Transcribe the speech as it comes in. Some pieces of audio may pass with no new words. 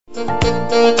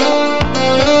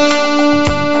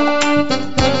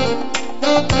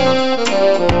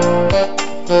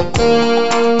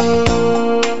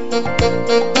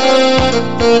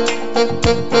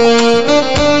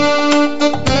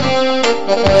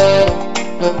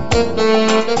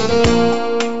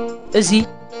እዚህ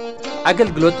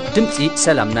አገልግሎት ድምጺ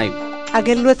ሰላምናዩ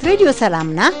አገልግሎት ሬዲዮ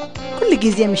ሰላምና ኩሉ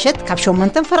ጊዜ ምሽት ካብ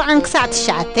 8 ፍርዓን ክሳዕ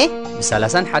 9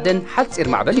 ብ31 ሓጺር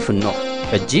ማዕበል ይፍኖ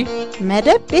ሕጂ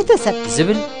መደብ ቤተሰብ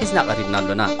ዝብል ሒዝና ቀሪብና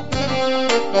ኣለና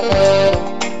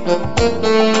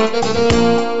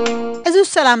እዚ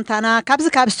ሰላምታና ካብዚ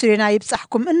ካብ ስቱዲዮና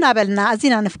ይብጻሕኩም እናበልና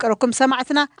ኣዚና ንፍቀረኩም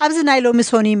ሰማዕትና ኣብዚ ናይ ሎሚ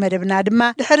ሶኒ መደብና ድማ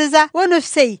ድሕርዛ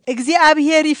ወነፍሰይ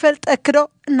እግዚአብሔር ይፈልጠክዶ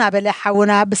እናበለ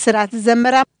ሓውና ብስራት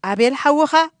ዘመራ ኣቤል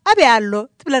ሓውኻ ኣበይ ኣሎ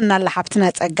ትብለና ሓብትና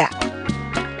ጸጋ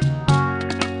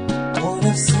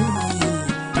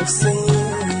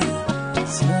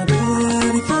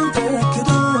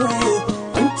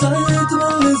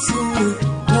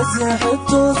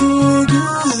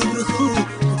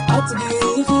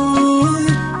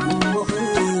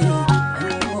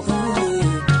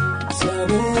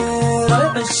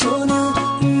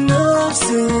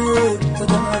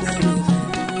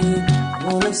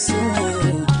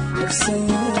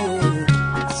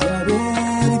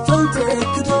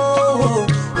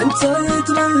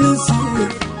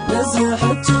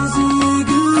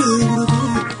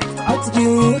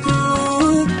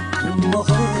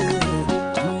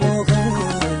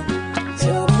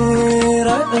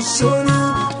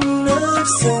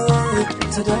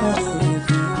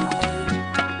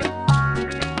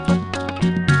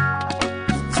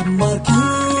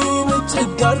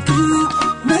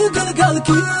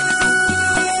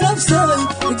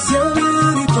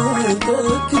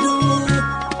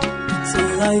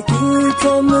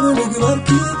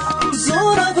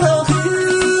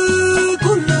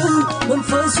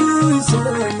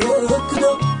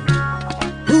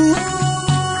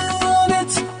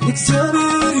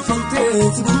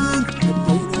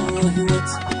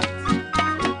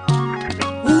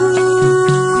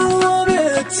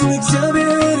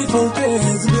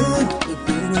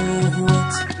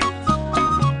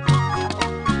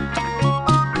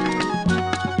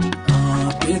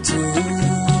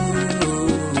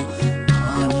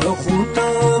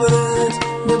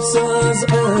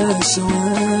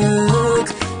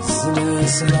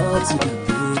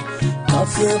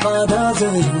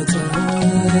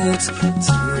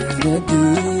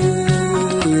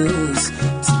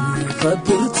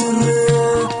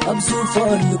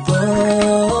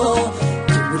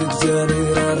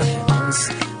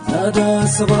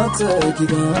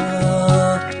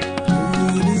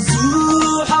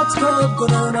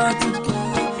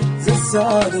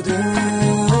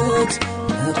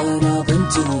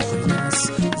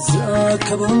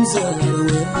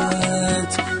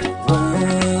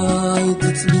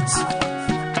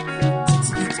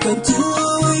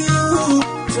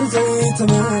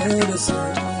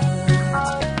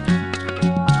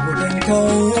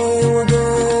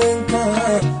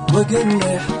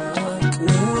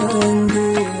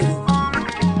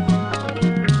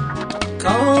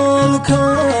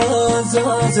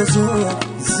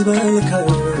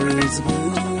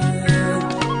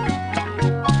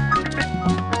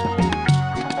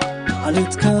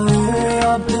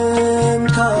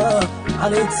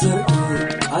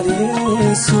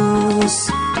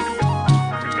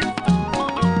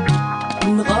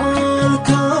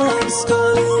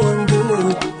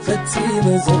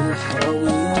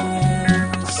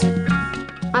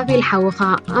ኣቤል ሓውኻ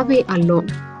ኣበይ ኣሎ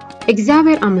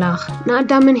እግዚአብሔር ኣምላኽ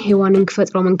ንኣዳምን ሔዋንን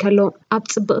ክፈጥሮምን ከሎ ኣብ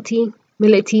ጽብቕቲ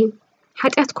መልእክቲ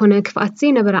ሓጢያት ኮነ ክፍኣት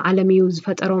ዘይነበረ ዓለም እዩ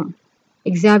ዝፈጠሮም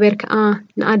እግዚአብሔር ከኣ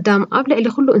ንኣዳም ኣብ ልዕሊ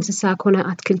ኩሉ እንስሳ ኮነ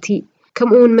ኣትክልቲ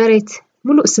ከምኡውን መሬት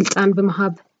ሙሉእ ስልጣን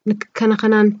ብምሃብ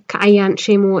ንከነኸናን ከዓያን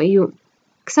ሸይምዎ እዩ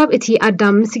ክሳብ እቲ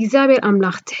ኣዳም ምስ እግዚአብሔር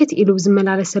ኣምላኽ ትሕት ኢሉ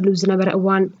ዝመላለሰሉ ዝነበረ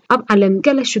እዋን ኣብ ዓለም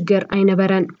ገለ ሽግር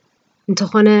ኣይነበረን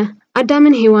እንተኾነ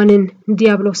ኣዳምን ሔዋንን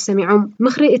ንዲያብሎስ ሰሚዖም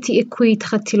ምኽሪ እቲ እኩይ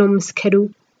ተኸቲሎም ምስ ከዱ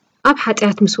ኣብ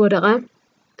ሓጢያት ምስ ወደቐ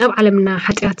ኣብ ዓለምና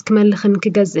ሓጢያት ክመልኽን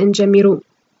ክገዝእን ጀሚሩ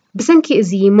ብሰንኪ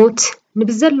እዚ ሞት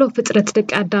ንብዘሎ ፍጥረት ደቂ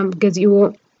ኣዳም ገዚእዎ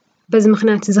በዚ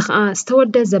ምኽንያት እዚ ኸኣ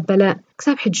ዝተወደ ዘበለ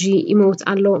ክሳብ ሕጂ ይመውት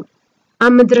ኣሎ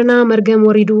ኣብ ምድርና መርገም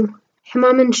ወሪዱ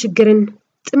ሕማምን ሽግርን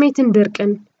ጥሜትን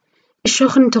ድርቅን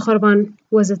እሾኽን ተኸርባን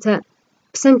ወዘተ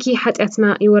ብሰንኪ ሓጢያትና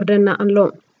ይወርደና ኣሎ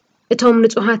እቶም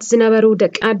ንጹሃት ዝነበሩ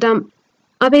ደቂ ኣዳም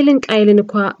ኣቤልን ቃየልን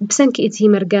እኳ ብሰንኪ እቲ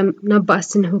መርገም ናብ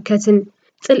ባእስን ህውከትን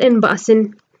ጽልእን ባእስን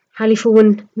ሓሊፉውን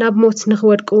ናብ ሞት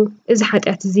ንኽወድቁ እዚ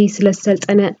ሓጢያት እዚ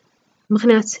ስለዝሰልጠነ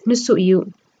ምኽንያት ንሱ እዩ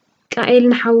ቃየል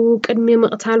ንሓዉ ቅድሚ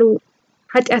ምቕታሉ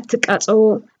ሓጢያት ትቃጸዎ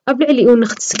ኣብ ልዕሊኡ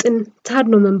ንኽትስጥን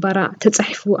ተሃድኖ መንበራ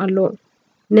ተጻሒፉ ኣሎ።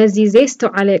 ነዚ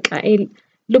ዘይስተውዓለ ቃኤል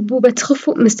ልቡ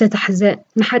በትኽፉእ ምስተታሕዘ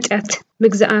ንሓጢኣት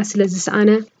ምግዛኣ ስለ ዝሰኣነ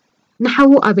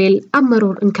ንሓዉ ኣቤል ኣብ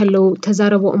መሮር እንከለዉ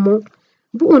ተዛረቦ እሞ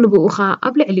ብኡ ንብኡኻ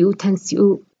ኣብ ልዕሊኡ ተንሲኡ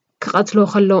ክቐትሎ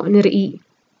ከሎ ንርኢ።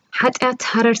 ሓጢኣት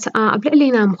ሃረርትኣ ኣብ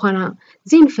ልዕሊና ምዃና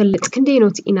ዘይንፈልጥ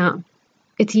ክንደይኖት ኢና።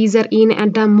 እቲ ዘርኢ ናይ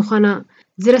ኣዳም ምዃና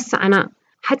ዝረሳዕና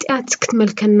ሓጢኣት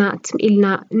ክትመልከና ትምኢልና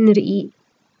ንርኢ።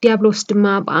 ዲያብሎስ ድማ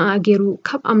ብኣ ገይሩ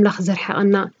ካብ ኣምላኽ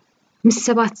ዘርሐቐና ምስ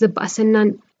ሰባት ዘባእሰናን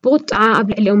ብቁጥዓ ኣብ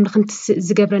ልዕሊኦም ንኽንትስእ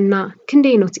ዝገብረና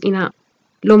ክንደይኖት ኢና።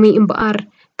 ሎሚ እምበኣር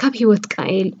ካብ ህይወት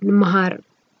ቃኤል ንምሃር።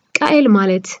 ቃኤል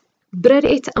ማለት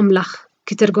ብረድኤት ኣምላኽ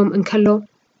ክትርጎም እንከሎ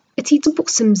እቲ ጽቡቕ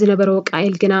ስም ዝነበሮ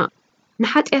ቃኤል ግና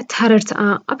ንሓጢኣት ሃረርትኣ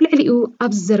ኣብ ልዕሊኡ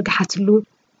ኣብ ዝዘርግሓትሉ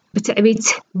ብትዕቢት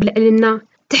ብልዕልና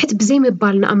ትሕት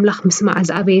ብዘይምባል ንኣምላኽ ምስማዕ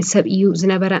ዝኣበየ ሰብ እዩ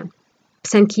ዝነበረ።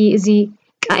 ብሰንኪ እዚ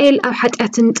ቃኤል ኣብ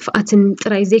ሓጢኣትን ጥፍኣትን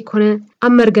ጥራይ ዘይኮነ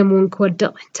ኣብ መርገም እውን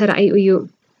ክወድቕ ተራእዩ እዩ።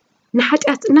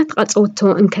 ንሓጢኣት እናተቐፀወቶ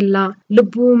እንከላ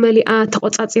ልቡ መሊኣ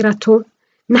ተቆጻጺራቶ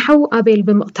ንሓዉ ኣቤል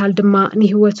ብምቕታል ድማ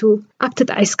ንህይወቱ ኣብ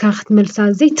ተጣዒስካ ክትመልሳ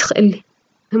ዘይትኽእል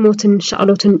ህሞትን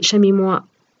ሸቕሎትን ሸሚምዋ።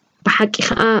 ብሓቂ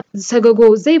ከዓ ዝሰገጎ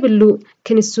ዘይብሉ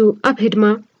ክንሱ ኣብ ህድማ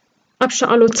ኣብ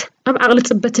ሸቐሎት ኣብ ዓቕሊ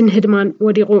ጽበትን ህድማን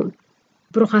ወዲቑ።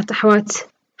 ብሩኻት ኣሕዋት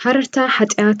ሃረርታ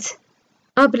ሓጢኣት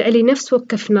ኣብ ልዕሊ ነፍሲ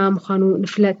ወከፍና ምዃኑ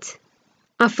ንፍለት።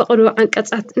 ኣብ ፈቕዶ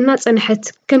ዓንቀጻት እናጸንሐት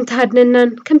ከም ትሃድነናን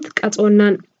ከም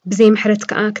ትቃጽወናን ብዘይ ምሕረት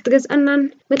ከዓ ክትገዝአናን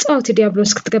መጻወቲ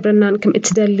ዲያብሎስ ክትገብረናን ከም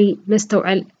እትደሊ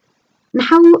ነስተውዕል።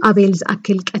 ንሓዉ ኣቤል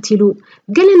ዝኣክል ቀቲሉ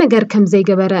ገለ ነገር ከም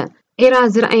ዘይገበረ ዒራ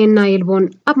ዝረኣየና የልቦን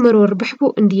ኣብ መሮር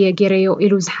ብሕቡእ እንድየ ገይረዮ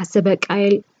ኢሉ ዝሓሰበ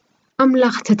ቃኤል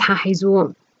ኣምላኽ ተተሓሒዝዎ።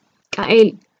 ቃኤል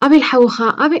ኣቤል ሓውኻ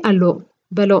ኣበይ ኣሎ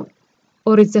በሎ።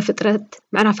 ኦሪት ዘፍጥረት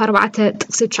ምዕራፍ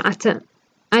 4:9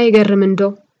 ኣይገርምን ዶ?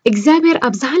 እግዚአብሔር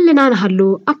ኣብ ዝሃለና ንሃሉ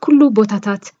ኣብ ኩሉ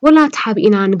ቦታታት ወላ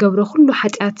ተሓቢእና ንገብሮ ኩሉ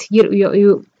ሓጢኣት ይርእዮ እዩ።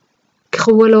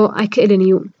 ክኽወሎ ኣይክእልን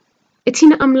እዩ። እቲ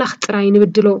ንኣምላኽ ጥራይ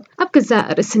ንብድሎ ኣብ ገዛ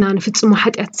ርእስና ንፍጽሞ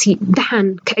ሓጢኣትሲ ድሓን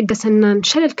ክዕገሰናን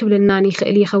ሸለል ክብልናን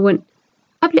ይኽእል ይኸውን።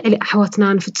 ኣብ ልዕሊ ኣሕዋትና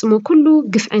ንፍጽሞ ኩሉ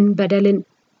ግፍዕን በደልን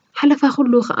ሓለፋ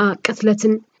ኩሉ ከዓ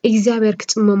ቀትለትን እግዚአብሔር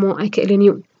ክጽመሞ ኣይክእልን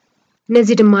እዩ። ነዚ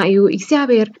ድማ እዩ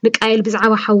እግዚአብሔር ንቃኤል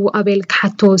ብዛዕባ ሓዉ ኣቤል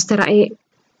ክሓቶ ዝተራእየ።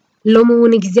 ሎሚ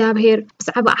እውን እግዚአብሔር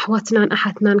ብዛዕባ ኣሕዋትናን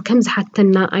ኣሓትናን ከም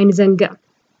ዝሓተና ኣይንዘንግዕ።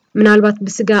 ምናልባት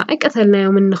ብስጋ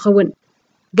ኣይቀተልናዮምን ንኸውን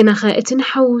ግናኸ እቲ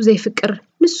ንሓዉ ዘይፍቅር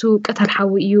ንሱ ቀተል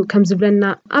ሓዊ እዩ ከም ዝብለና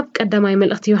ኣብ ቀዳማይ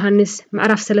መልእኽቲ ዮሃንስ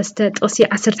ምዕራፍ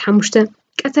 3:15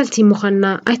 ቀተልቲ ምዃንና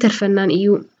ኣይተርፈናን እዩ።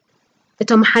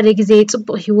 እቶም ሓደ ግዜ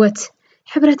ጽቡቕ ህይወት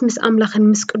ሕብረት ምስ ኣምላኽን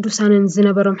ምስ ቅዱሳንን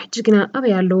ዝነበሮም ሕጂ ግና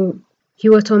ኣበይ ኣለዉ?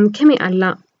 ህይወቶም ከመይ ኣላ?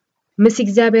 ምስ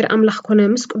እግዚአብሔር ኣምላኽ ኮነ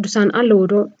ምስ ቅዱሳን ኣለዉ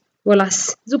ዶ? ወላስ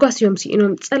ዝጓስዮም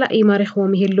ሲኢኖም ጸላኢ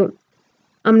ማሪኽዎም ይህሉ?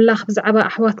 ኣምላኽ ብዛዕባ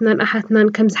ኣሕዋትናን ኣሓትናን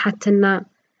ከም ዝሓተና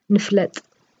ንፍለጥ።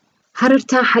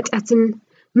 ሃረርታ ሓጢኣትን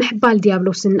ምሕባል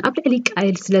ዲያብሎስን ኣብ ልዕሊ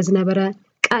ቃኤል ስለ ዝነበረ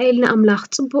ቃኤል ንኣምላኽ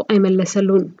ጽቡቕ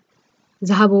ኣይመለሰሉን።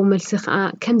 ዝሃቦ መልሲ ከዓ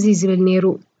ከምዚ ዝብል ነይሩ፣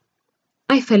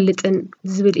 ኣይፈልጥን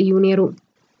ዝብል እዩ ነይሩ።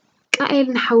 ቃኤል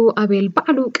ንሓዉ ኣቤል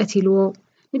ባዕሉ ቀቲልዎ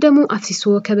ንደሙ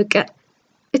ኣፍሲስዎ ከብቅዕ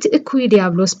እቲ እኩይ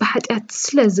ዲያብሎስ ብሓጢኣት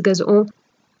ስለ ዝገዝኦ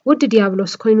ወዲ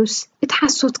ዲያብሎስ ኮይኑስ እቲ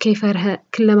ሓሶት ከይፈርሀ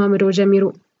ክለማመዶ ጀሚሩ።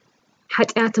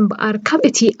 ሓጢኣት እምበኣር ካብ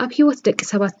እቲ ኣብ ህይወት ደቂ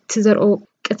ሰባት ትዘርኦ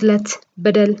ቅትለት፣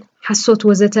 በደል፣ ሓሶት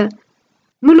ወዘተ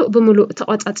ሙሉእ ብምሉእ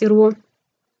ተቆጻጺርዎ።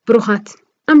 ብሩኻት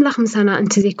ኣምላኽ ምሳና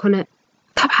እንተዘይኮነ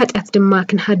ካብ ሓጢኣት ድማ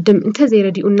ክንሃድም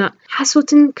እንተዘይረዲኡና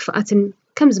ሓሶትን ክፍኣትን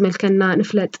ከም ዝመልከና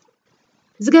ንፍለጥ።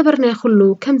 ዝገበርናዮ ኩሉ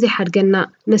ከም ዘይሓድገና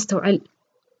ነስተውዕል።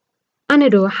 ኣነ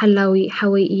ዶ ሓላዊ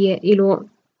ሓወይ እየ ኢልዎ።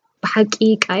 ብሓቂ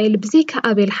ቃኤል ብዘይካ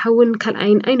ኣቤል ሓውን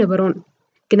ካልኣይን ኣይነበሮን።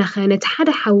 ግናኸ ነቲ ሓደ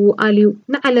ሓዉ ኣልዩ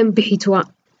ንዓለም ብሒትዋ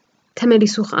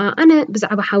ተመሊሱ ከዓ ኣነ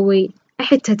ብዛዕባ ሓወይ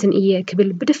ኣይሕተትን እየ ክብል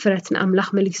ብድፍረት ንኣምላኽ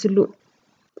መሊስሉ።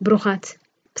 ብሩኻት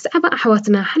ብዛዕባ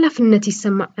ኣሕዋትና ሓላፍነት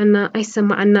ይሰማዓና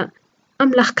ኣይሰማዓና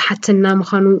ኣምላኽ ክሓተና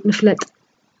ምዃኑ ንፍለጥ።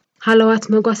 ሃለዋት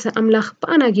መጓሰ ኣምላኽ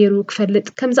ብኣና ገይሩ ክፈልጥ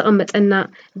ከም ዘቐመጠና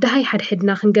ድሃይ ሓድሕድና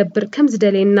ክንገብር ከም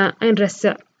ዝደለየና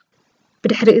ኣይንረስዕ።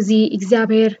 ብድሕሪ እዚ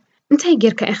እግዚአብሔር እንታይ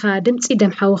ጌርካ ኢኻ ድምፂ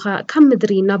ደም ሓውኻ ካብ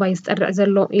ምድሪ ናባይ ዝጠርዕ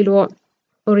ዘሎ ኢልዎ።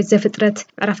 ኦሪት ዘፍጥረት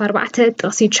ምዕራፍ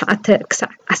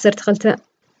 4:9-12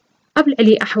 ኣብ ልዕሊ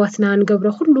ኣሕዋትና ንገብሮ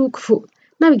ኩሉ ክፉእ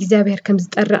ናብ እግዚአብሔር ከም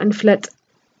ዝጠርዕ ንፍለጥ።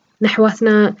 ንኣሕዋትና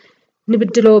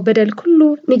ንብድሎ በደል ኩሉ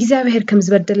ንእግዚአብሔር ከም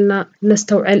ዝበደልና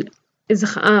ነስተውዕል። እዚ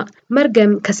ከዓ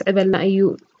መርገም ከስዕበልና እዩ።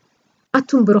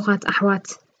 ኣቱም ብሩኻት ኣሕዋት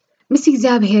ምስ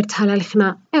እግዚአብሔር ተሃላሊኽና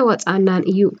ኣይዋፃናን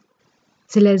እዩ።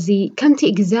 ስለዚ ከምቲ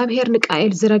እግዚአብሔር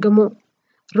ንቃኤል ዝረገሞ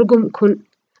ርጉም ኩን፣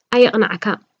 ኣየቕናዕካ፣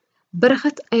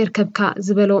 በረኸት ኣይርከብካ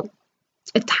ዝበሎ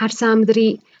እትሓርሳ ምድሪ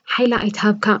ሓይላ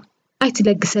ኣይትሃብካ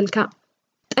ኣይትለግሰልካ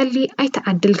ጠሊ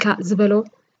ኣይተዓድልካ ዝበሎ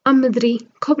ኣብ ምድሪ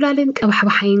ኮብላልን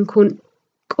ቀባሕባሓይን ኩን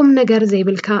ቁም ነገር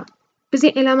ዘይብልካ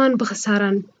ብዘይ ዕላማን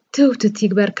ብኽሳራን ትውትት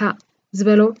ይግበርካ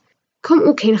ዝበሎ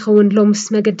ከምኡ ከይንኸውን ሎምስ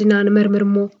መገድና ንመርምር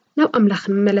እሞ ናብ ኣምላኽ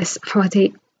ንመለስ ኣሕዋተይ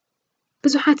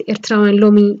ብዙሓት ኤርትራውያን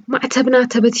ሎሚ ማዕተብና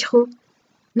ተበቲኹ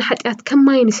ንሓጢኣት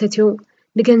ከማይ ንሰትዮ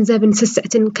ንገንዘብን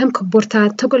ስስዕትን ከም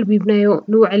ክቦርታት ተጎልቢብናዮ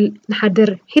ንውዕል ንሓድር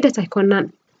ሂደት ኣይኮናን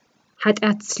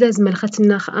ሓጢኣት ስለ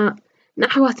ዝመልኸትና ከዓ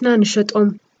ንኣሕዋትና ንሸጦም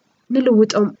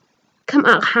ንልውጦም ከም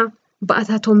ኣቕሓ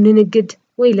በኣታቶም ንንግድ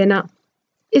ወይለና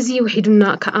እዚ ውሒዱና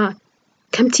ከዓ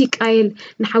ከምቲ ቃየል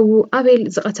ንሓዉ ኣቤል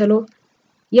ዝቐተሎ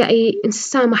ያኢ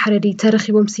እንስሳ ማሕረዲ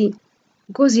ተረኺቦምሲ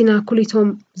ጎዚና ኩሊቶም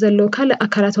ዘሎ ካልእ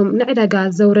ኣካላቶም ንዕዳጋ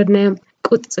ዘውረድናዮም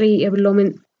ቁፅሪ የብሎምን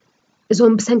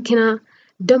እዞም ብሰንኪና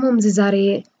ደሞም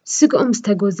ዝዛረየ ስግኦም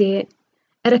ዝተጎዘየ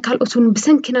እረ ካልኦቱን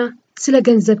ብሰንኪና ስለ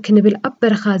ገንዘብ ክንብል ኣብ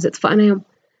በረኻ ዘጥፋእናዮም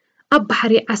ኣብ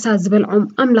ባሕሪ ዓሳ ዝበልዖም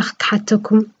ኣምላኽ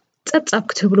ክሓተኩም ጸብጻብ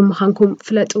ክትህብሉ ምዃንኩም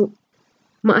ፍለጡ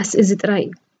ማእስ እዚ ጥራይ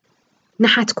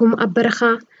ንሓትኩም ኣብ በረኻ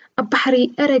ኣብ ባሕሪ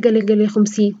እረ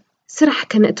ገለገለኹምሲ ስራሕ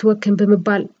ከነእትወክም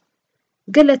ብምባል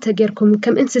ገለ ተጌርኩም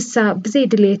ከም እንስሳ ብዘይ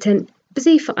ድሌተን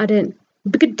ብዘይ ፈቓደን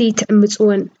ብግዲ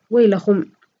ትዕምፅወን ወይለኹም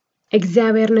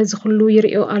እግዚኣብሔር ነዚ ኩሉ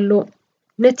ይርእዮ ኣሎ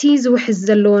ነቲ ዝውሕዝ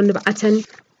ዘለዎ ንብዓተን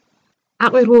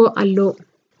ዓቂርዎ ኣሎ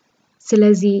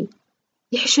ስለዚ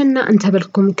ይሕሸና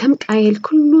እንተበልኩም ከም ቃየል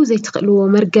ኩሉ ዘይትኽእልዎ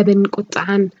መርገብን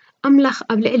ቁጥዓን ኣምላኽ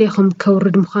ኣብ ልዕሌኹም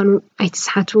ከውርድ ምዃኑ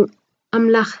ኣይትስሓቱ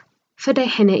ኣምላኽ ፈዳይ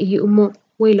ሕነ እዩ እሞ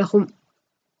ወይለኹም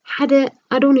ሓደ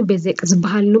ኣዶኒ ቤዜቅ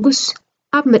ዝበሃል ንጉስ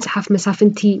ኣብ መጽሓፍ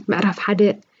መሳፍንቲ ምዕራፍ 1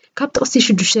 ካብ ጥቕሲ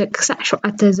 6 ክሳዕ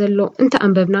 7 ዘሎ እንተ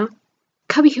ኣንበብና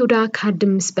ካብ ይሁዳ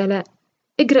ካድም ምስ በለ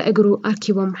እግሩ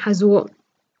ኣርኪቦም ሓዝዎ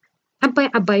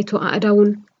ዓባይቶ ኣእዳውን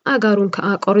ኣጋሩን ከዓ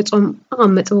ቆሪጾም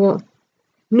ኣቐመጥዎ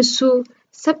ንሱ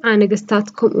 70 ነገስታት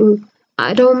ከምኡ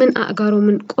ኣእዳዎምን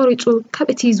ኣጋሮምን ቆሪጹ ካብ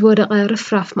እቲ ዝወደቐ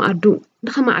ርፍራፍ ማዕዱ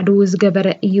ንኸማዕዱ ዝገበረ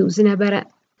እዩ ዝነበረ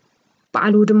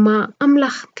በዓሉ ድማ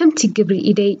ኣምላኽ ከምቲ ግብሪ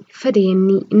ኢደይ ፈደየኒ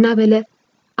እናበለ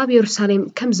ኣብ ኢየሩሳሌም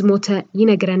ከም ዝሞተ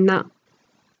ይነግረና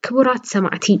ክቡራት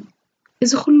ሰማዕቲ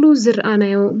እዚ ኩሉ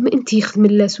ዝርኣናዮ ምእንቲ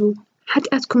ክትምለሱ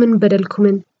ሓጢኣትኩምን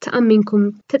በደልኩምን ተኣሚንኩም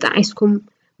ተጣዓይስኩም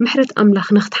ምሕረት ኣምላኽ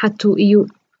ንኽትሓቱ እዩ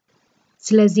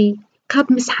ስለዚ ካብ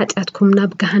ምስ ሓጢኣትኩም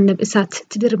ናብ ገሃነብ እሳት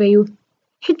ትድርበዩ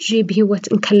ሕጂ ብሂወት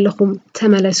እንከለኹም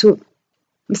ተመለሱ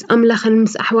ምስ ኣምላኽን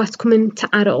ምስ ኣሕዋትኩምን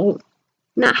ተዓረቑ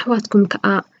ንኣሕዋትኩም ከዓ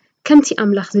ከምቲ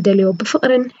ኣምላኽ ዝደልዮ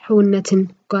ብፍቕርን ሕውነትን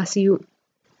ጓስዩ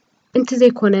እንተ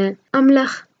ዘይኮነ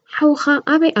ኣምላኽ ሓውኻ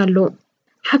ኣበይ ኣሎ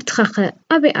ሓብትኻ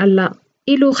ኣበይ ኣላ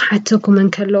ኢሉ ክሓተኩም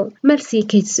እንከሎ መልሲ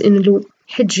ከይትስእንሉ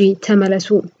ሕጂ ተመለሱ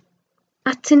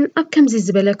ኣትን ኣብ ከምዚ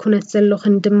ዝበለ ኩነት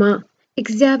ዘለኹን ድማ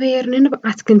እግዚኣብሔር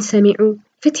ንንብዓትክን ሰሚዑ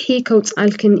ፍትሒ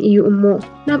ከውፃልክን እዩ እሞ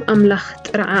ናብ ኣምላኽ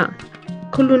ጥርዓ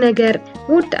ኩሉ ነገር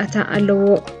ውድኣታ ኣለዎ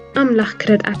ኣምላኽ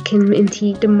ክረድኣክን ምእንቲ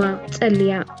ድማ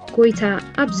ጸልያ ጎይታ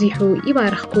ኣብዚሑ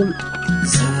ይባርኽኩም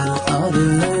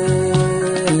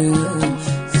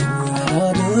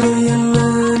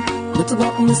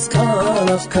ጥባቅ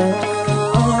ምስካላፍካ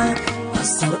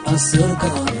ኣስር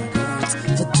ካላት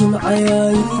ፍቱም ዓያ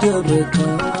ይገብረካ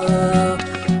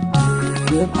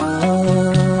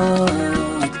ብልብዓት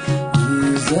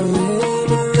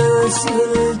ይዘርምለስ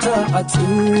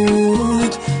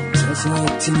ልታዓትድ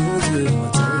ተፈትኑ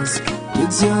ዘይወተስ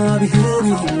እግዚአብሔር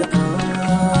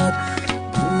ይልዓት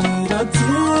ብላቲ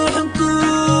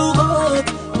ሕንቅቓት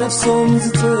ነፍሶም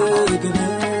ዝተገበት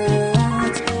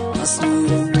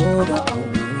ኣስሚሮም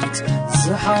ودعوت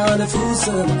زحالفو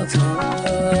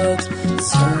سمعتات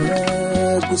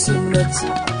سرقو سمنت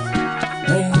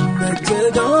بين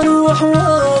التدار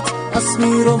وحوات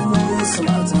أسميرهم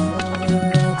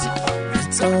سمعتات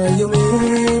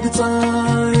بتايومي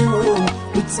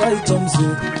بتايتم زو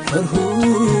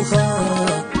فرهوخا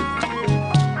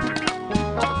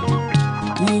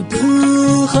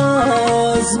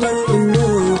يبوخا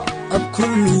زمنو أب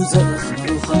كل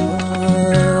زخبوخا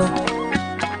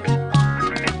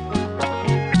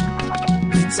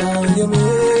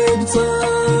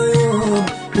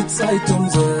بتايتم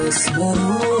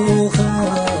زسبروخا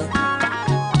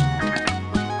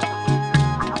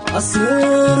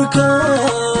أسركا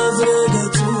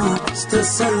زرقتو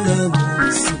استسلموا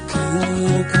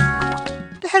سكركا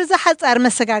ድሕርዛ ሓጻር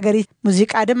መሰጋገሪት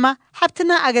ሙዚቃ ድማ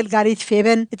ሓብትና ኣገልጋሪት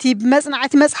ፌበን እቲ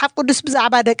ብመጽናዕቲ መጽሓፍ ቅዱስ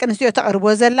ብዛዕባ ደቀንስትዮ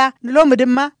ተቕርቦ ዘላ ንሎሚ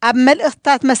ድማ ኣብ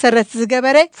መልእኽትታት መሰረት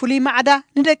ዝገበረ ፍሉይ ማዕዳ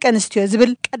ንደቀንስትዮ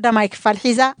ዝብል ቀዳማይ ክፋል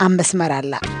ሒዛ ኣብ መስመር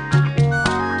ኣላ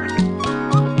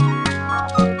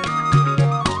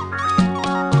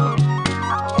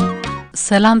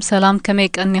ሰላም ከመይ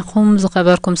ቀኒኹም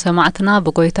ዝኸበርኩም ሰማዕትና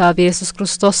ብጎይታ ኢየሱስ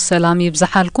ክርስቶስ ሰላም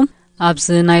ይብዛሓልኩም ኣብዚ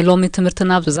ናይ ሎሚ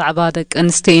ትምህርትና ብዛዕባ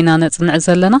ደቀንስትዮ ኢና ነጽንዕ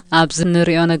ዘለና ኣብዚ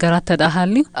ንሪኦ ነገራት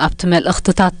ተዳሃሊ ኣብቲ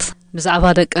መልእኽትታት ብዛዕባ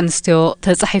ደቀንስትዮ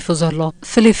ተጻሒፉ ዘሎ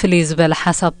ፍልይ ዝበለ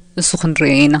ሓሳብ እሱ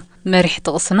ክንሪኦ ኢና መሪሕ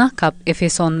ጥቕስና ካብ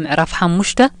ኤፌሶን ምዕራፍ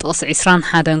 5 ጥቕስ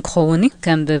 21 ክኸውን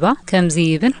ከንብባ ከምዚ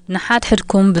ይብል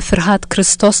ንሓድሕድኩም ብፍርሃት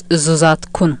ክርስቶስ እዙዛት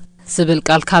ኩኑ ዝብል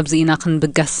ቃል ካብዚ ኢና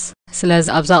ክንብገስ ስለዚ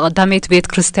ኣብዛ ቀዳመይት ቤት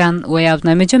ክርስቲያን ወይ ኣብ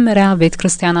ናይ መጀመርያ ቤት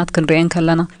ክርስቲያናት ክንሪአን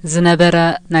ከለና ዝነበረ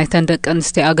ናይ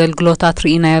ደቀንስትዮ ኣገልግሎታት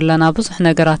ርኢና ኣለና ብዙሕ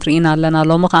ነገራት ርኢና ኣለና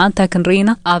ሎሚ ከዓ እንታይ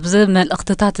ክንሪኢና ኣብዚ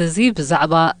መልእኽትታት እዚ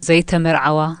ብዛዕባ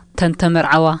ዘይተመርዓዋ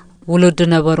ተንተመርዓዋ ውሉድ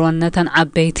ነበርዎን ነተን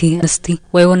ዓበይቲ ንስቲ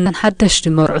ወይ እውን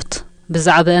ሓደሽቲ መርዑት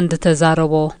ብዛዕባ እንድ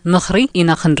ተዛረቦ ምኽሪ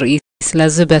ኢና ክንርኢ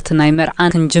ስለዚ በት ናይ መርዓ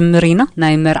ክንጅምር ኢና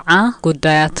ናይ መርዓ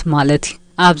ጉዳያት ማለት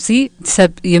ኣብዚ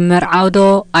ሰብ ይመርዓውዶ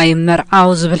ኣይ መርዓው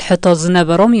ዝብል ሕቶ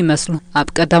ዝነበሮም ይመስሉ ኣብ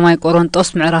ቀዳማይ ቆሮንጦስ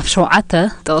ምዕራፍ 7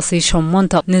 ጥቕሲ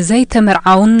 8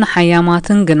 ንዘይተመርዓውን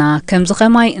ሓያማትን ግና ከምዚ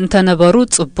ኸማይ እንተነበሩ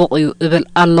ጽቡቕ እዩ እብል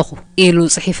ኣለኹ ኢሉ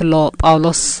ጽሒፍሎ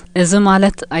ጳውሎስ እዚ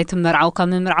ማለት ኣይትመርዓው ካብ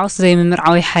ምምርዓውስ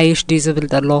ዘይምምርዓው ይሓይሽ ዲ ዝብል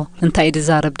ደሎ እንታይ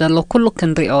ይዛረብ ደሎ ኩሉ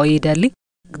ክንሪኦ ይደሊ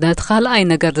ግነት ካልኣይ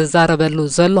ነገር ዝዛረበሉ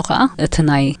ዘሎ ከዓ እቲ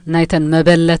ናይተን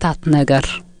መበለታት ነገር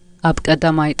ኣብ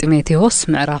ቀዳማይ ጢሞቴዎስ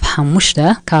ምዕራፍ 5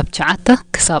 ካብ 9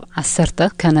 ክሳብ 10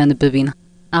 ከነንብብ ኢና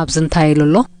ኣብዚ እንታይ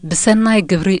ኢሉሎ ብሰናይ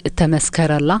ግብሪ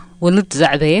እተመስከረላ ውሉድ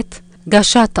ዘዕበየት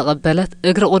ጋሻ ተቐበለት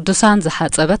እግሪ ቅዱሳን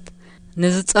ዝሓጸበት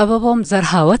ንዝጸበቦም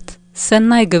ዘርሃወት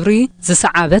ሰናይ ግብሪ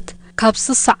ዝሰዓበት ካብ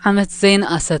 6 ዓመት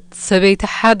ዘይንኣሰት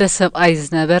ሰበይቲ ሓደ ሰብኣይ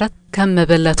ዝነበረት ከም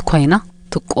መበለት ኮይና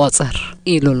ትቆጸር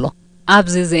ኢሉሎ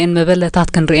ኣብዚ ዘን መበለታት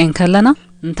ክንሪአን ከለና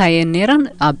እንታይ ነይረን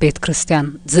ኣብ ቤት ክርስቲያን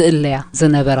ዝእለያ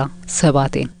ዝነበራ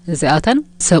ሰባቴን እዚኣተን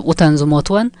ሰብኡተን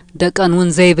ዝሞትወን ደቀንውን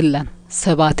ዘይብለን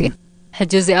ሰባቴን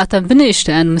ሕጂ እዚኣተን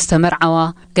ብንእሽተን ምስተመርዓዋ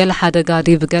ገለ ሓደጋ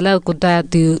ዲብ ገለ ጉዳያት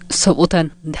ዲ ሰብኡተን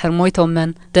እንድሕር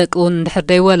ሞይቶመን ደቅውን እንድሕር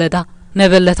ደይወለዳ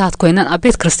መበለታት ኮይነን ኣብ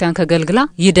ቤት ክርስቲያን ከገልግላ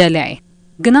ይደልያ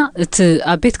ግና እቲ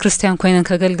ኣብ ቤት ክርስቲያን ኮይነን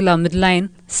ከገልግላ ምድላይን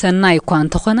ሰናይ እኳ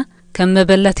እንተኾነ ከም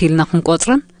መበለት ኢልና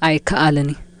ክንቆጽረን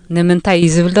ኣይከኣልኒ ንምንታይ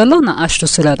ይዝብል ደሎ ንኣሽቱ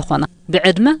ስለዝኾነ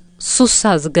ብዕድመ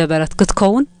ሱሳ ዝገበረት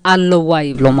ክትከውን ኣለዋ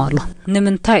ይብሎም ኣሎ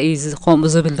ንምንታይ ከምኡ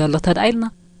ዝብል ደሎ ተዳኢልና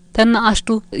ተናኣሽቱ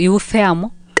ይውፈያሞ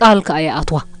ቃል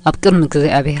ከኣያኣትዋ ኣብ ቅድሚ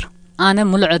እግዚኣብሔር ኣነ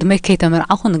ሙሉእ ዕድመይ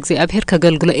ከይተመርዓኹን እግዚኣብሔር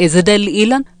ከገልግሎ ዝደሊ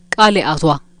ኢለን ቃል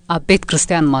ይኣትዋ ኣብ ቤት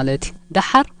ክርስቲያን ማለት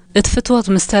ደሓር እትፍትወት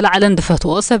ምስተላዕለን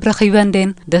ድፈትዎ ሰብ ረኺበን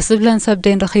ደን ደስ ብለን ሰብ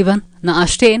ደን ረኺበን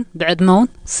ንኣሽተን ብዕድመውን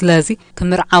ስለዚ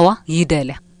ክምርዓዋ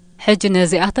ይደልያ ሕጂ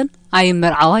ነዚኣተን ኣይ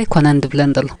መርዓዋ ይኮነን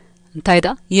ድብለን ደሎ እንታይ ዳ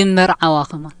ይመርዓዋ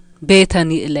ከማን ቤተን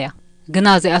ይእለያ ግና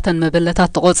እዚኣተን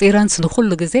መበለታት ተቆፂረን ስለኩሉ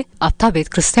ግዜ ኣብታ ቤት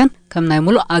ክርስቲያን ከም ናይ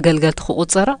ሙሉእ ኣገልገልቲ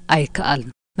ክቁፀራ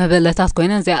ኣይከኣልን መበለታት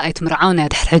ኮይነን እዚኣ ኣይትምርዓውን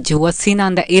ድሕር ሕጂ ወሲና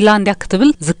እንዳ ኢላ እንዳ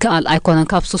ክትብል ዝከኣል ኣይኮነን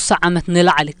ካብ 6 ዓመት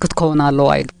ንላዕሊ ክትከውን ኣለዋ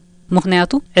ኢሉ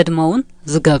ምክንያቱ ዕድመውን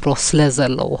ዝገብሮ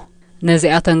ስለዘለዎ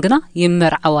ነዚኣተን ግና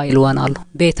ይመርዓዋ ኢልወን ኣሎ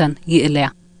ቤተን ይእለያ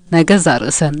ነገዛ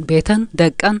ርእሰን ቤተን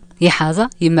ደቀን ይሓዛ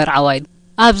ይመርዓዋ ኢሉ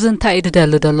ኣብዚ እንታይ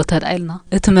ይደሊ ደሎ ተዳኢልና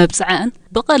እቲ መብፅዐን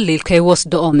ብቐሊል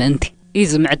ከይወስድኦ ምእንቲ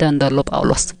ይዝምዕደን ደሎ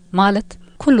ጳውሎስ ማለት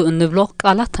ኩሉ እንብሎ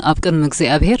ቃላት ኣብ ቅድሚ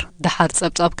እግዚኣብሔር ድሓር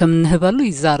ጸብጻብ ከም እንህበሉ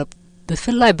ይዛረብ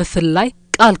ብፍላይ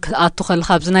ቃል ክኣቱ ከለኻ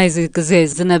ኣብዚ ናይ ግዜ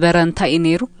ዝነበረ እንታይ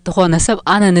ነይሩ ተኾነ ሰብ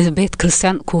ኣነ ንቤት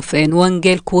ክርስቲያን ክውፍአን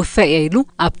ወንጌል ክውፍእ ኢሉ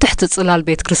ኣብ ትሕቲ ጽላል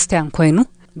ቤት ክርስቲያን ኮይኑ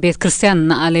ቤት ክርስቲያን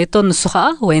ንኣሌቶ ንሱ ከዓ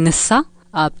ወይ ንሳ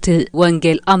ኣብቲ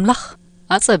ወንጌል ኣምላኽ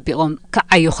ኣጸቢቖም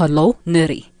ከዓዩ ከለዉ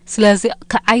ንርኢ ስለዚ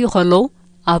ከዓዩ ከለዉ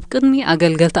ኣብ ቅድሚ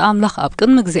ኣገልገልቲ ኣምላኽ ኣብ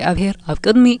ቅድሚ እግዚኣብሔር ኣብ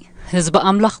ቅድሚ ህዝቢ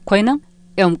ኣምላኽ ኮይኖም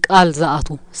እዮም ቃል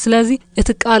ዝኣትዉ ስለዚ እቲ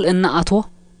ቃል እናኣትዎ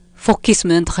ፎኪስ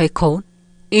ምእንቲ ከይከውን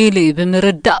ኢሊ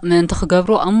ብምርዳእ ምእንቲ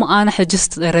ክገብሮ እሞ ኣነ ሕጅስ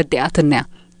ተረዲኣትንያ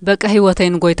በቃ ህይወተይ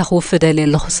ንጎይታ ክውፍእ ደልየ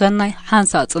ኣለኹ ሰናይ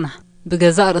ሓንሳ ጽናሕ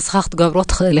ብገዛእ ርእስኻ ክትገብሮ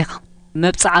ትኽእል ኢኻ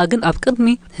መብፅዓ ግን ኣብ ቅድሚ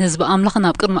ህዝቢ ኣምላኽን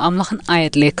ኣብ ቅድሚ ኣምላኽን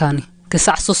ኣየድልየካኒ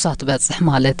ክሳዕ ሱሳ ትበጽሕ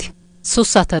ማለት እዩ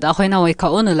ሱሳ ተዳ ኮይና ወይ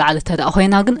ካኡ ንላዕሊ ተዳ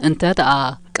ኮይና ግን እንተ ዳ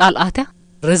ቃል ኣትያ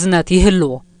ርዝነት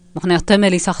ይህልዎ ምክንያቱ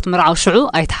ተመሊሳ ክትምርዓው ሽዑ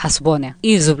ኣይተሓስቦን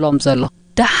እዩ ዝብሎም ዘሎ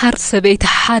ድሓር ሰበይቲ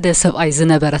ሓደ ሰብኣይ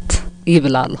ዝነበረት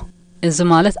ይብል ኣሎ እዚ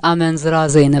ማለት ኣመንዝራ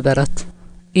ዘይነበረት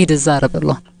ይድዛረብ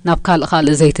ኣሎ ናብ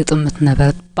ካልእ ዘይትጥምት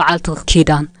ነበረት በዓልቲ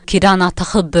ኪዳና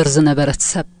ተኽብር ዝነበረት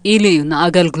ሰብ ኢሉ እዩ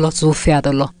ንኣገልግሎት ዝውፍያ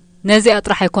ደሎ ነዚ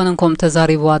ኣጥራሕ ኣይኮነን ከም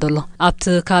ተዛሪብዋ ደሎ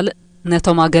ኣብቲ ካልእ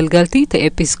ነቶም ኣገልገልቲ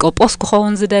ተኤጲስቆጶስ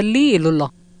ክኸውን ዝደሊ ኢሉሎ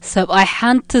ሰብኣይ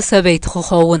ሓንቲ ሰበይቲ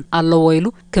ክኸውን ኣለዎ ኢሉ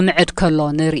ክምዕድ ከሎ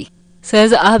ንርኢ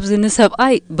ስለዚ ኣብዚ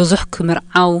ንሰብኣይ ብዙሕ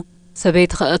ክምርዓው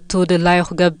ሰበይቲ ከእቱ ድላዮ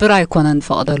ክገብር ኣይኮነን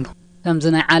ንፈቕደሉ ከምዚ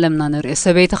ናይ ዓለምና ንርኢ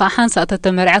ሰበይቲ ከዓ ሓንሳ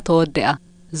ተተመርዓ ተወዲኣ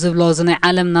ዝብሎ እዚ ናይ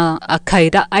ዓለምና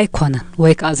ኣካይዳ ኣይኮነን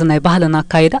ወይ ከዓ እዚ ናይ ባህልና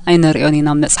ኣካይዳ ኣይነሪኦን ኢና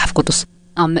መጽሓፍ ቅዱስ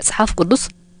ኣብ መጽሓፍ ቅዱስ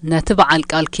نتبع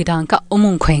قال كيدانكا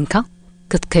أمون كوينكا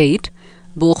كتكيد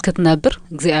بوقت كتنبر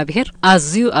እግዚአብሔር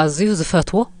أزيو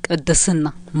زفتوه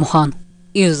قدسنا مخانو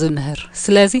إيوز مهر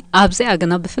سلازي أبزي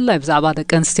أغنى بفلاي بزعبا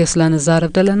دقنستዮ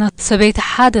ስለንዛረብ ደለና ሰበይቲ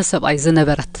ሓደ ሰብኣይ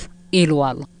ዝነበረት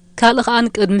ኢልዋሎ ካልእ ኸኣን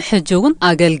ቅድሚ ሕጂውን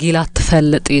ኣገልጊላት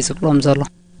ትፈልጥ እዩ ዝብሎም ዘሎ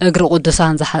እግሪ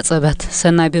ቅዱሳን ዝሓፀበት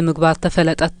ሰናይ ብምግባር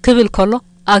ተፈለጠት ክብል ከሎ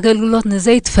ኣገልግሎት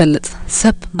ንዘይ ትፈልጥ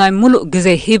ሰብ ናይ ሙሉእ ግዜ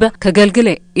ሂበ ከገልግለ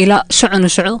ኢላ ሽዑ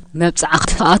ንሽዑ መብፅዓት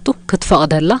ተኣቱ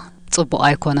ክትፈቅደላ ጽቡቕ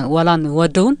ኣይኮነን ወላ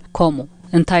ንወደውን ከምኡ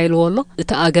እንታይ ኢልዎሎ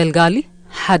እቲ ኣገልጋሊ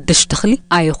حدش تخلي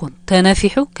أيخون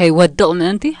تنافيحو كي ودق من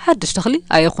أنتي حدش تخلي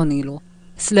أيخون يلو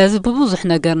سلازي ببوزح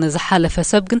نجرنا زحالة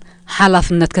فسبقن حالة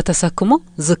فنت كتسكمو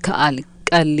زكا آلي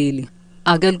قليلي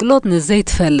أقلقلوت نزيت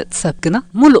فلت سبقنا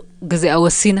ملو قزي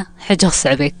أوسينا حجة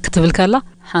صعبك كتبلكالا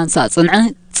حانسا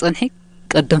تصنحي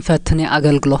قدم فتني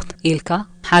أقلقلوت إلكا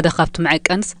حدا خابت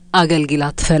معك أنس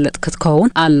أقلقلات فلت كتكون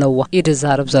اللوة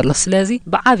يدزارب زرلو سلازي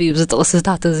بعابي بزت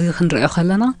قصتات زي خنرئو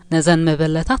خلنا نزان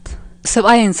مبلتات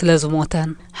سبعين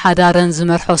سلازموتن حدارن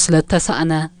زمرحو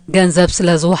سلتسأنا جنزب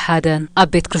سلازوحدن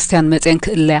أبيت كريستيان متينك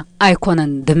إلا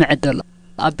أيكونن دمعدل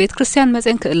أبيت كريستيان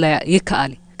متينك إلا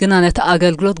يكالي جنانة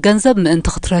أقلقلوت جنزب من أنت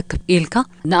تركب إلكا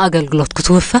نأقلقلوت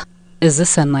كتوفى إذا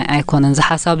سناي أيكونن زي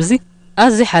حساب زي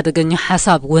أزي حدا جني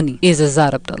حساب وني إذا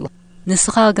زارب دلو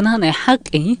نسخة جنانة حق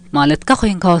إيه مالت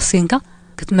كخوين كوسينكا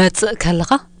كتمتسق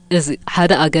كلقة إذا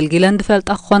حدا أقلقلن دفلت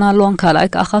أخونا لون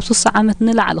كلايك أخابسو ساعمت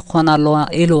نلعل أخونا لون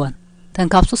إلوان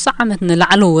تنكابسو ساعمت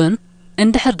نلعلوون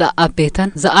اندحر دا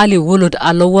أبيتن زالي ولد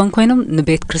ألوان كوينم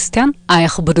نبيت كريستيان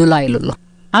أيخبدو لايلولو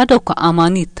عادوكو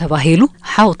أماني تباهيلو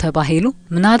حاو تباهيلو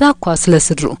مناداكو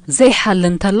سلسدرو زي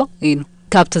حلن تلو إنو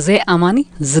كابت زي أماني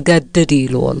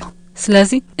زقدديلو والله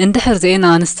سلازي اندحر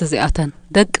زينا نستزيئتن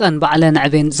دقن بعلن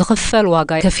عبين زخفل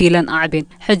واقاي كفيلن أعبين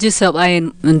حجي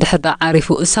سباين اندحر دا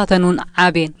عارفو إساتنون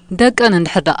عابين دقن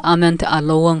اندحر دا أمانت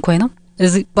ألوان كوينم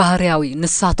إذا بحرياوي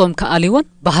نساتهم كأليون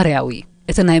بحرياوي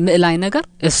إتناي مقلاي نجر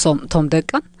الصوم توم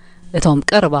دقن توم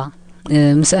قربا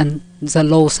مسأن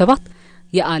زلوا سبات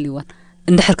يأليون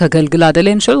اندحر كجلجلا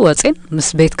دلين شو واتين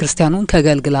مس بيت كريستيانون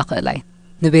كجلجلا قلاي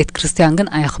نبيت كريستيان جن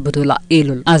أيخبدوا لا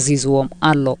إيلول عزيزوم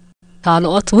الله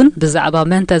قالوا أتون بزعبا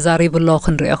من تزاريب الله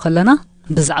خنرئ خلنا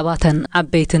بزعباتن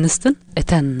عبيت نستن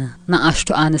اتن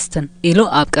ناقشتو آنستن إيلو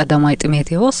أبقى دمايت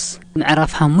ميتيوس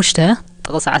معرف حمشته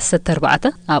تقص على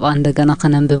 6-4 أبقى عندنا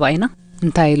قنن ببعينا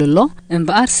እንታይ ኢሉሎ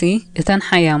እምበኣርሲ እተን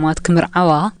ሓያማት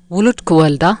ክምርዓዋ ውሉድ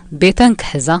ክወልዳ ቤተን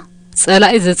ክሕዛ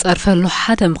ጸላኢ ዝጸርፈሉ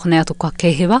ሓደ ምኽንያት እኳ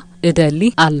ከይሂባ እደሊ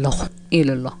ኣለኹ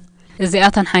ኢሉሎ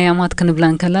እዚኣተን ሓያማት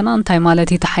ክንብለን ከለና እንታይ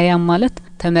ማለት እዩ ተሓያም ማለት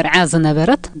ተመርዓ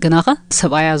ዝነበረት ግናኸ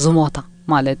ሰብኣያ ዝሞታ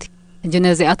ማለት እዩ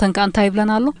እዚኣተን ከ እንታይ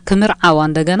ይብለና ኣሎ ክምርዓዋ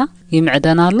እንደገና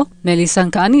ይምዕደና ኣሎ መሊሰን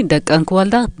ከኣኒ ደቀን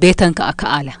ክወልዳ ቤተን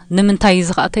ከኣልያ ንምንታይ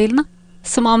ዝኸኣተይልና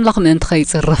ስም ኣምላኽ ምእንቲ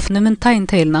ኸይጽረፍ ንምንታይ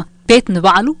እንተይልና ቤት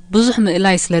ንባዕሉ ብዙሕ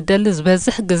ምእላይ ስለደል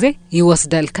ዝበዝሕ ግዜ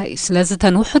ይወስደልካ ስለዚ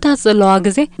ተን ውሕዳት ዘለዋ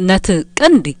ግዜ ነቲ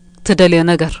ቀንዲ ትደልዮ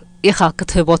ነገር ኢኻ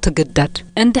ክትህቦ ትግደድ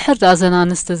እንድሕር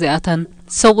ዳዘናንስተ ዚኣተን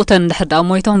ሰውተን እንድሕር ዳ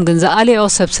ሞይቶም ግን ዝኣልዮ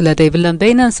ሰብ ስለደይብለን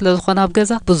በይነን ስለዝኾነ ኣብ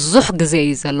ገዛ ብዙሕ ግዜ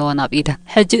እዩ ዘለወን ኣብ ኢደን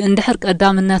ሕጂ እንድሕር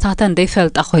ቀዳምነታተን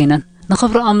ደይፈልጣ ኮይነን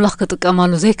ንኽብሪ ኣምላኽ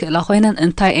ክጥቀማሉ ዘይክእላ ኮይነን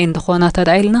እንታይ እንደኾና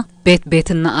ተዳኢልና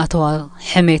ቤትና ኣተዋ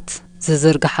ሕሜት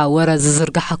ዝዝርግሓ ወረ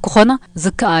ዝዝርግሓ ክኾና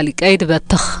ዝከኣሊ ቀይድ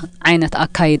በትኽ ዓይነት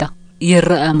ኣካይዳ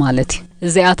ይርአ ማለት እዩ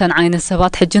እዚኣተን ዓይነት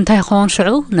ሰባት ሕጂ እንታይ ይኸውን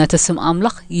ሽዑ ነቲ ስም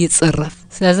ኣምላኽ ይጽረፍ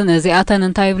ስለዚ እዚኣተን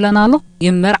እንታይ ይብለና ኣሎ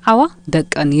ይመርዓዋ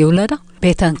ደቀን ይውለዳ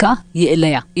ቤተን ከኣ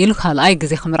ይእለያ ኢሉ ካልኣይ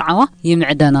ግዜ ክምርዓዋ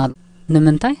ይምዕደናሉ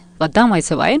ንምንታይ ቀዳማይ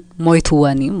ሰብኣይን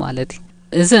ሞይትወኒ ማለት እዩ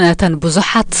እዚ ነተን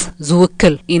ብዙሓት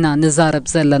ዝውክል ኢና ንዛረብ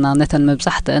ዘለና ነተን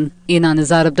መብዛሕተን ኢና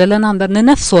ንዛረብ ደለና እምበር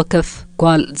ንነፍስ ወከፍ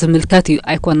ጓል ዝምልከት እዩ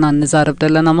ኣይኮንና ንዛረብ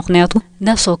ደለና ምኽንያቱ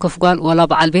ነፍስ ወከፍ ጓል ወላ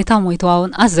በዓል ቤታ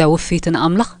ሞይተዋውን ኣዝያ ውፊትን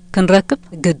ኣምላኽ ክንረክብ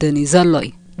ግድን እዩ ዘሎ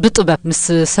እዩ ብጥበብ ምስ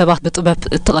ሰባት ብጥበብ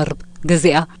እትቐርብ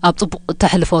ግዜኣ ኣብ ጥቡቕ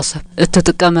እተሕልፎ ሰብ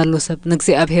እትጥቀመሉ ሰብ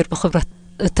ንእግዚኣብሔር ብኽብረት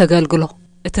እተገልግሎ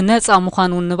እቲ ነፃ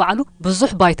ምዃኑ ንባዕሉ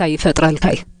ብዙሕ ባይታ ይፈጥረልካ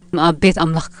እዩ ኣብ ቤት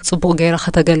ኣምላኽ ጽቡቕ ገይራ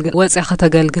ከተገልግል ወፅያ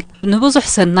ከተገልግል ንብዙሕ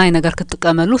ሰናይ ነገር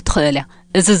ክትጥቀመሉ ትኽእል እያ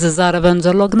እዚ ዝዛረበን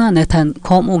ዘሎ ግና ነተን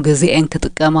ከምኡ ግዜአን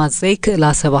ክትጥቀማ ዘይክእላ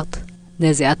ሰባት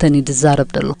ነዚኣተን ይዛረብ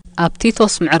ደሎ ኣብ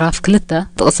ቲቶስ ምዕራፍ 2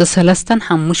 ጥቕሲ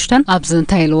 3-5 ኣብዚ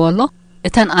እንታይ ኢልዎ ኣሎ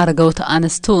እተን ኣረገውቲ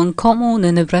ኣንስቱ ከምኡ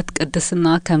ንንብረት ቅድስና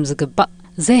ከም ዝግባእ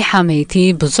ዘይሓመይቲ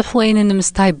ብዙሕ ወይኒ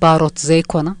ንምስታይ ባሮት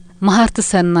ዘይኮና መሃርቲ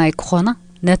ሰናይ ክኾና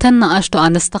ነተን ኣሽቶ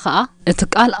ኣንስተ ኸኣ እቲ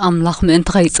ቃል ኣምላኽ ምእንቲ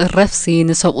ኸይጽረፍሲ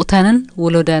ንሰብኡተንን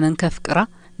ውሉደንን ከፍቅራ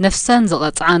ነፍሰን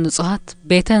ዝቐጽዓ ንጹሃት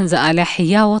ቤተን ዝኣልያ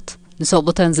ሕያወት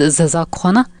ንሰብኡተን ዝእዘዛ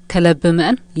ክኾና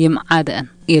ከለብምአን ይምዓደአን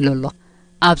ኢሉ ኣሎ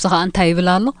ኣብዝኻ እንታይ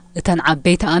ይብላሎ እተን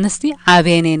ዓበይቲ ኣንስቲ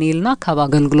ዓብየኔን ኢልና ካብ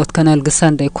ኣገልግሎት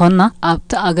ከነልግሰን ደይኮንና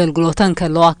ኣብቲ ኣገልግሎተን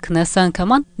ከለዋ ክነሰን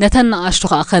ከማን ነተን ንኣሽቱ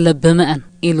ከዓ ከለብምአን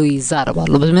ኢሉ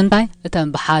ይዛረባሉ ብምንታይ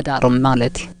እተን ብሓዳር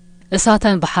ማለት እዩ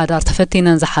እሳተን ብሓዳር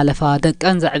ተፈቲነን ዝሓለፋ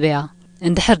ደቀን ዘዕብያ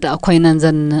እንድሕር ዳ ኮይነን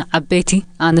ዘን ዓበይቲ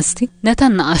ኣንስቲ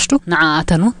ነተን ንኣሽቱ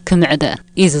ንዓኣተን ክምዕደአን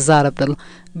ይዛረብ ደሎ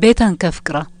ቤተን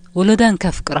ከፍቅራ ውሉደን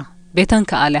ከፍቅራ ቤተን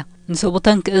ከኣልያ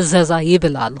ንሰቡተን ክእዘዛ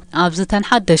ይብላሉ ኣብዝተን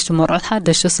ሓደሽቲ መርዑት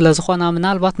ሓደሽቲ ስለዝኾና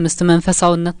ምናልባት ምስቲ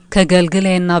መንፈሳውነት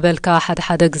ከገልግለና በልካ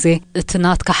ሓደ ግዜ እቲ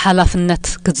ናትካ ሓላፍነት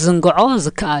ክትዝንግዖ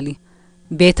ዝከኣል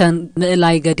ቤተን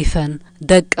ምእላይ ገዲፈን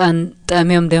ደቀን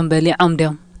ጠምዮም ደም በሊዖም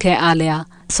ደም ከኣልያ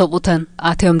ሰቡተን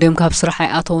ኣትዮም ደም ካብ ስራሕ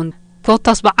ኣተውን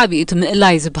ፎታስ ብዓቢኡ እቲ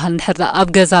ምእላይ ዝበሃል እንድሕር ኣብ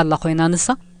ገዛ ኣላ ኮይና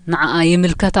ንሳ ንዓኣ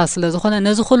ይምልከታ ስለዝኾነ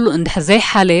ነዚ ኩሉ እንድሕር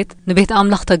ዘይሓለየት ንቤት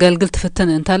ኣምላኽ ተገልግል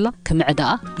ትፍትን እንተላ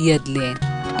ክምዕዳኣ የድልየን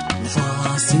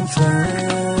Fasting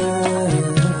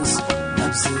first,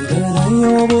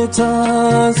 absidernayo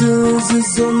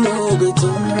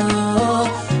botazuzuznogota,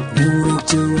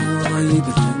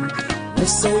 nurejwaibin,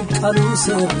 nesay kalu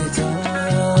serita,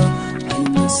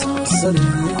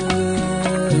 aynasasalin,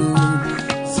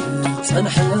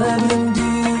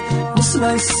 zitanhabindi,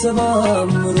 mislay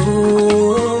sabamru,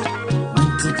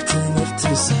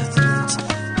 mantiktinirtisatit,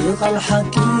 يقال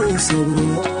حكي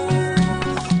صبرو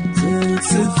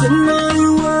تنسفنا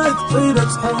يوات طيبة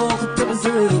حوق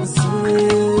تعزيب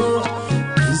السوح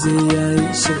زي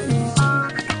عيشيت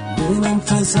بين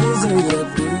انفاسي زي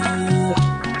الريح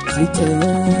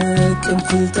فيتك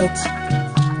انفلتت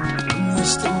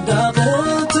مش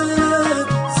تنداغت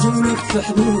زينك في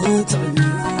حبيت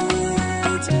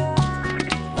عبيت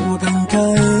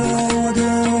وقنك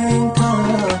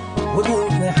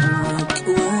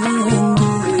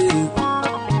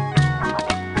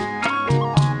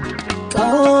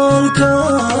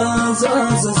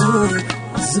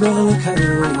زبالك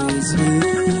عايزني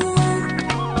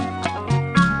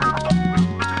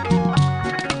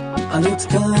عليت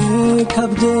كاي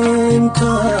كبدنك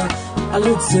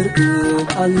عليت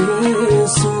زرقك على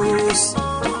يسوس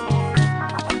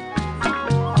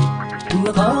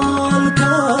نقال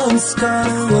كان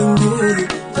سكار وندي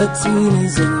فتيني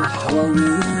زي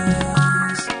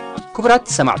حواويس كبرات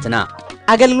سمعتنا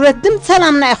أقلقلت دمت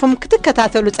سلامنا إخوم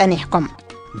كتكتاتلو تانيحكم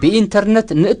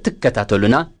بإنترنت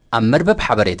نتكتاتلونا أمربب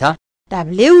حبريتا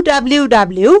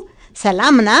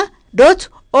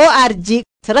www.salamna.org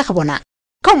ترخبونا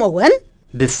كم أون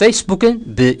بفيسبوك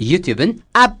بيوتيوب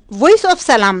أب Voice of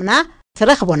Salamna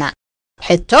ترخبونا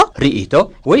حتى رئيتو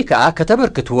ويكا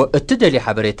كتبركتو اتدالي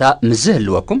حبريتا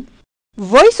مزهلوكم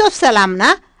Voice of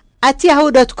Salamna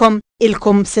 @yahoo.com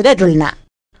إلكم سردلنا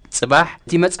صباح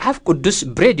تي مصحف قدس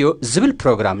براديو زبل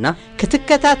بروغرامنا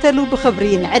كتكتاتلو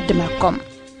بخبرين عدمكم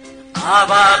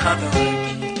أبا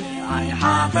خطوكي أي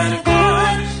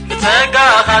حافركون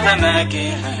بتقى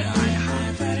ختمكي أي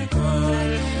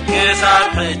حافركون كساب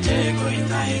حجك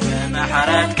ويتايك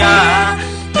محرتك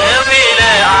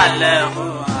تبيلي عليه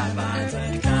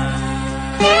عبادتك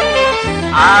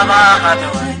أبا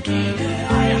خطوكي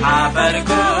أي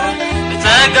حافركون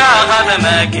بتقى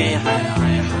ختمكي أي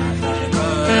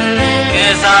حافركون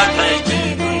كساب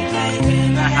حجك ويتايك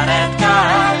محرتك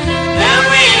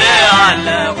تبيلي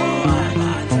عليه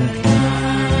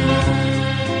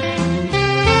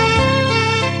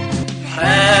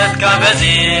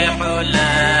كبزيح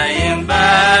ولا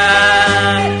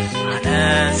ينبال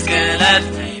على سكلت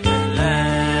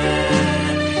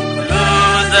ميبلان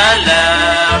كلو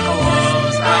زلاق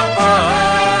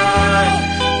وصعبان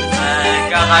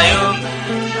فاكا خيوم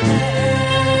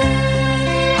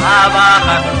عبا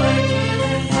خطوك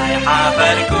هاي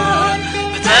حافركون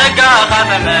بتقا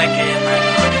ختمك هاي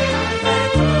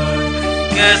حافركون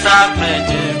كساب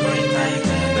حجك ويتايك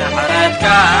بحرتك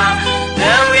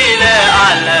دويلة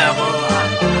على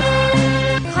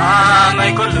خامي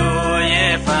كله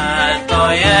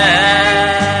يفتوية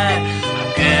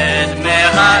أبكت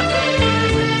مغاد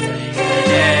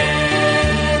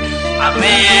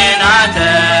عمين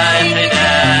عتاي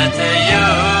حدات يو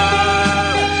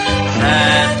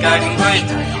حدك كنقويت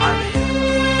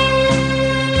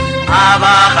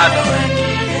عبا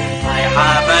خطوكي هاي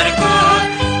حافركون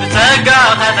بتقى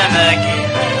ختمك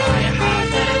هاي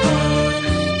حافركون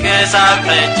كساب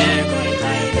حجك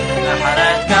ويتايك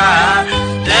بحرتك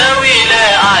دويلة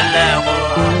على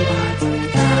غوابتك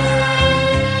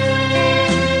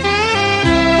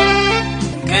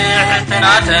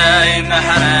كحتنا تاي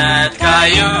محرتك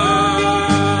يو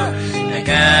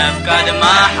لكف قد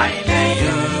ما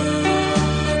حيليو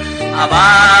أبا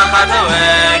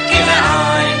خطوك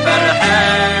لهاي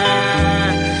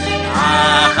فرحان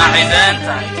آخ حزن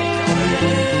تايك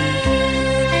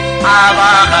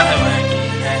أبا خطوك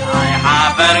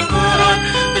ኣይሓፈርኩን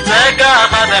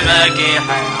ብጸጋኻ ተመኪሐ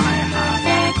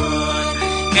ኣይሓፈርኩን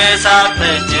ክሳብ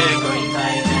ሕጂ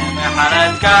ጐይታዬ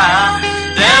ምሕረትካ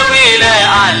ደው ኢለ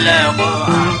ኣለኹ